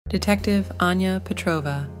Detective Anya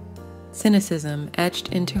Petrova, cynicism etched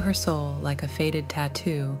into her soul like a faded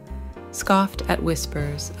tattoo, scoffed at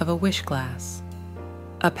whispers of a wish glass.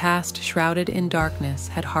 A past shrouded in darkness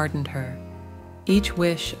had hardened her, each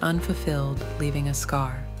wish unfulfilled, leaving a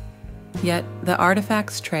scar. Yet the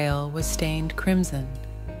artifact's trail was stained crimson.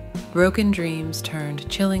 Broken dreams turned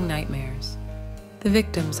chilling nightmares, the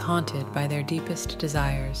victims haunted by their deepest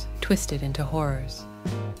desires, twisted into horrors.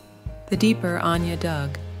 The deeper Anya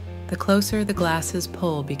dug, the closer the glass's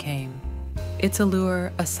pull became, its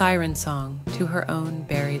allure a siren song to her own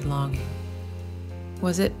buried longing.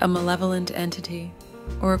 Was it a malevolent entity,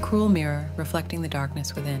 or a cruel mirror reflecting the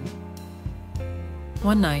darkness within?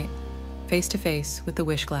 One night, face to face with the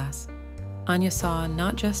wish glass, Anya saw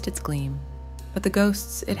not just its gleam, but the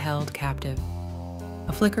ghosts it held captive.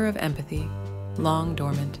 A flicker of empathy, long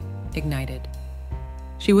dormant, ignited.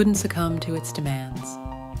 She wouldn't succumb to its demands.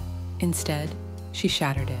 Instead, she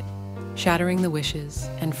shattered it, shattering the wishes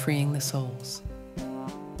and freeing the souls.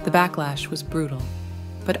 The backlash was brutal,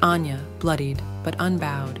 but Anya, bloodied but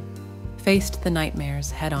unbowed, faced the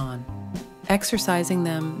nightmares head-on, exorcising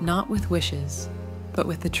them not with wishes, but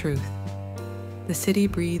with the truth. The city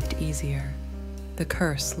breathed easier, the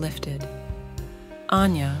curse lifted.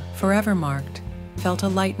 Anya, forever marked, felt a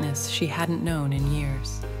lightness she hadn't known in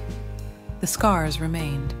years. The scars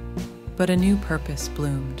remained, but a new purpose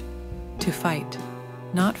bloomed, to fight,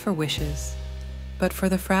 not for wishes, but for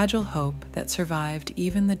the fragile hope that survived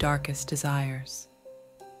even the darkest desires.